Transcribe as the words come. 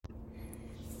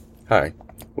Hi,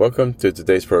 welcome to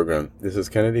today's program. This is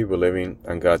Kennedy. We're living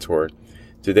on God's Word.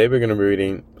 Today we're going to be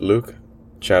reading Luke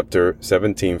chapter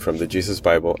 17 from the Jesus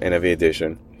Bible NIV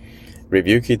edition.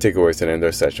 Review key takeaways and end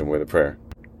our session with a prayer.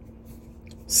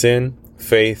 Sin,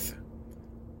 faith,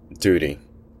 duty.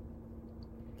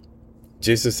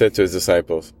 Jesus said to his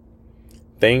disciples,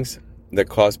 "Things that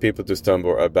cause people to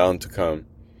stumble are bound to come,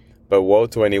 but woe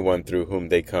to anyone through whom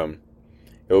they come.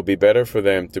 It will be better for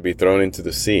them to be thrown into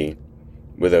the sea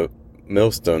with a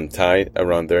millstone tied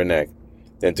around their neck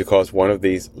than to cause one of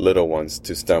these little ones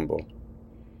to stumble.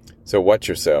 So watch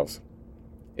yourselves.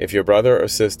 If your brother or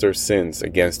sister sins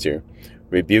against you,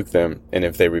 rebuke them, and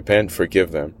if they repent,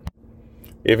 forgive them.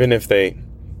 Even if they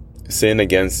sin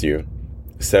against you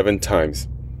 7 times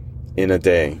in a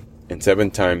day, and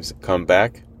 7 times come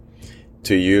back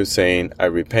to you saying, 'I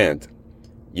repent,'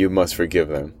 you must forgive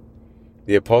them."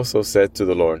 The apostle said to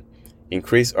the Lord,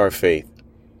 "Increase our faith."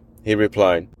 He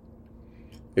replied,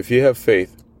 "If you have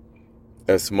faith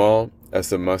as small as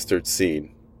the mustard seed,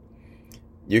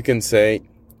 you can say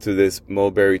to this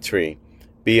mulberry tree,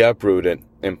 'Be uprooted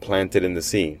and planted in the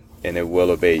sea,' and it will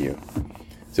obey you.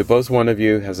 Suppose one of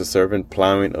you has a servant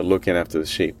plowing or looking after the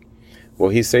sheep. Will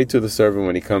he say to the servant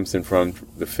when he comes in from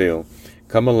the field,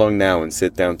 'Come along now and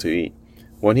sit down to eat'?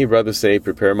 Won't he rather say,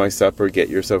 'Prepare my supper, get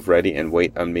yourself ready, and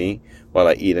wait on me while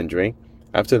I eat and drink?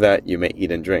 After that you may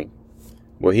eat and drink'?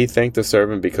 Will he thank the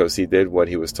servant because he did what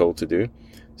he was told to do?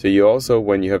 So you also,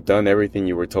 when you have done everything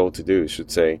you were told to do,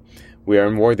 should say, 'We are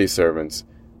unworthy servants.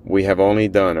 We have only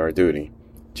done our duty.'"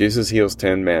 Jesus heals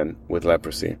 10 men with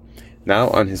leprosy. Now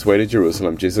on his way to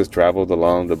Jerusalem, Jesus traveled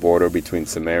along the border between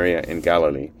Samaria and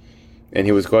Galilee. And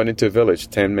he was going into a village.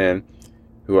 10 men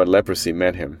who had leprosy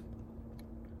met him.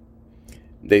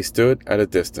 They stood at a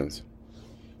distance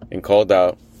and called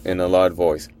out in a loud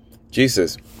voice,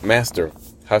 "Jesus, Master,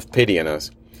 have pity on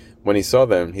us." When he saw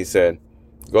them, he said,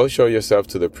 "Go show yourself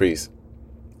to the priest."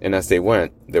 And as they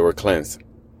went, they were cleansed.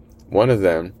 One of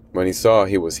them, when he saw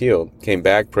he was healed, came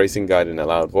back praising God in a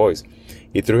loud voice.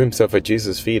 He threw himself at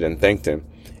Jesus' feet and thanked him,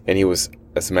 and he was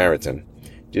a Samaritan.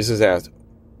 Jesus asked,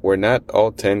 "Were not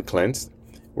all 10 cleansed?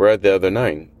 Where are the other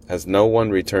 9? Has no one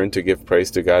returned to give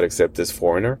praise to God except this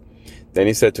foreigner?" Then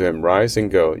he said to him, "Rise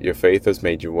and go, your faith has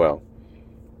made you well."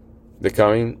 The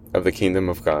coming of the kingdom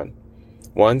of God.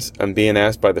 Once, on being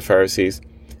asked by the Pharisees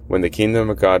when the kingdom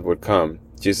of God would come,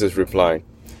 Jesus replied,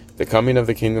 "The coming of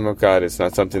the kingdom of God is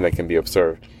not something that can be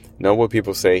observed. Nor will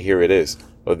people say, 'Here it is,'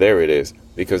 or 'There it is,'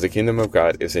 because the kingdom of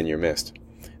God is in your midst."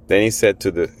 Then he said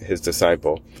to his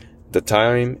disciple, "The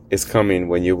time is coming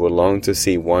when you will long to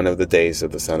see one of the days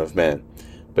of the Son of Man,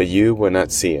 but you will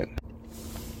not see it."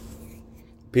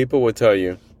 People will tell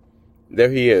you, "There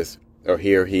he is," or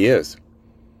 "Here he is."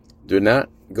 Do not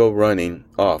go running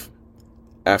off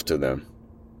after them.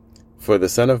 For the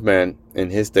Son of Man in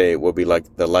his day will be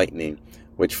like the lightning,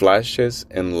 which flashes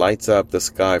and lights up the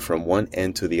sky from one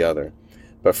end to the other.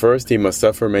 But first he must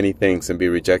suffer many things and be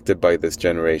rejected by this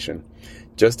generation.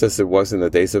 Just as it was in the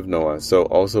days of Noah, so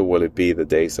also will it be the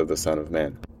days of the Son of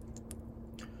Man.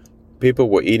 People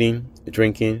were eating,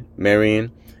 drinking,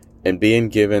 marrying, and being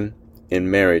given in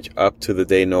marriage up to the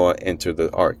day Noah entered the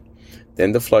ark.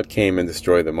 Then the flood came and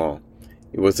destroyed them all.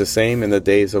 It was the same in the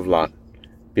days of Lot.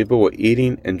 People were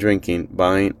eating and drinking,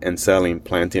 buying and selling,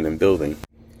 planting and building.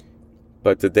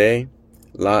 But the day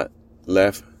Lot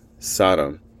left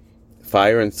Sodom,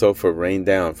 fire and sulfur rained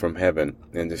down from heaven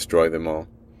and destroyed them all.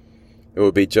 It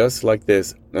will be just like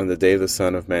this on the day the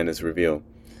Son of Man is revealed.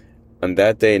 On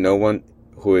that day no one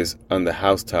who is on the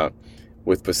housetop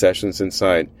with possessions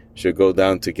inside should go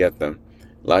down to get them.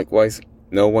 Likewise,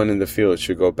 no one in the field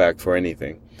should go back for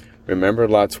anything. Remember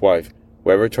Lot's wife.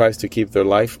 Whoever tries to keep their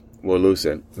life will lose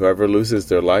it. Whoever loses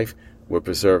their life will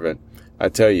preserve it. I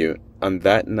tell you, on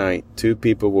that night 2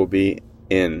 people will be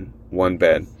in one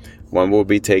bed. One will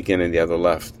be taken and the other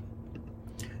left.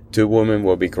 2 women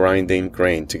will be grinding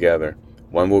grain together.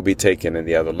 One will be taken and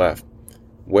the other left.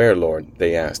 "Where, Lord?"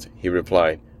 they asked. He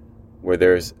replied, "Where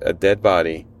there is a dead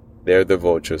body, there the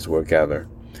vultures will gather."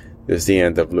 This is the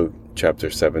end of Luke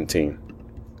chapter 17.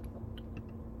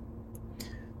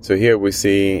 So here we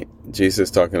see Jesus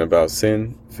talking about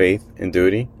sin, faith, and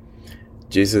duty.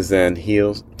 Jesus then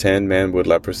heals 10 men with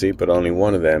leprosy, but only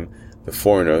one of them, the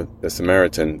foreigner, the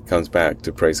Samaritan, comes back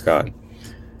to praise God.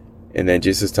 And then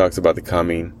Jesus talks about the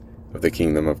coming of the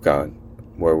kingdom of God,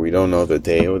 where we don't know the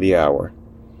day or the hour,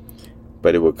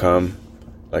 but it will come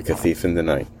like a thief in the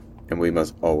night, and we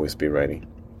must always be ready.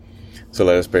 So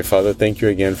let us pray. Father, thank you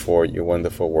again for your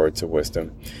wonderful words of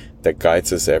wisdom that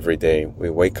guides us every day. We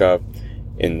wake up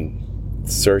in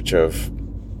search of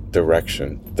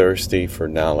direction, thirsty for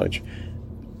knowledge.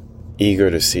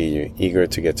 eager to see you, eager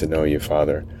to get to know you,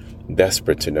 Father,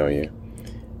 desperate to know you.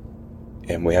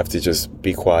 And we have to just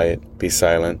be quiet, be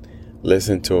silent,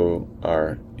 listen to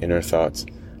our inner thoughts,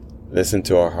 listen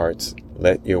to our hearts.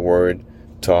 Let your word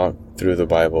talk through the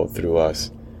Bible, through us,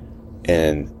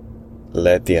 and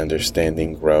let the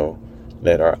understanding grow.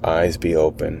 Let our eyes be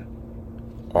open,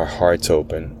 our hearts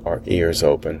open, our ears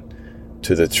open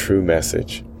to the true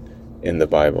message in the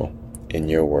Bible, in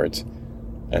your words,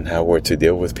 and how we're to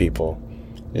deal with people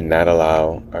and not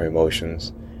allow our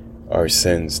emotions, our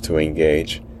sins to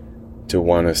engage, to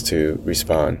want us to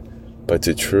respond, but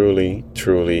to truly,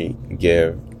 truly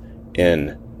give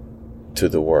in to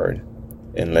the word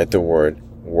and let the word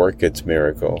work its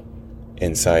miracle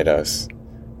inside us,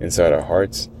 inside our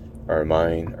hearts, our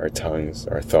mind, our tongues,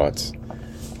 our thoughts.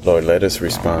 Lord, let us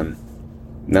respond,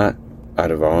 not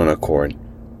out of our own accord,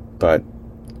 but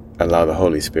allow the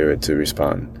Holy Spirit to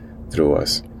respond through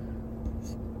us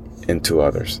and to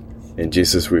others. In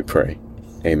Jesus we pray.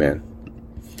 Amen.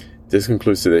 This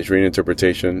concludes today's reading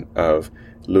interpretation of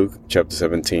Luke chapter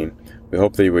 17. We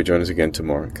hope that you will join us again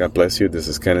tomorrow. God bless you. This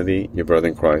is Kennedy, your brother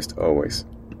in Christ, always.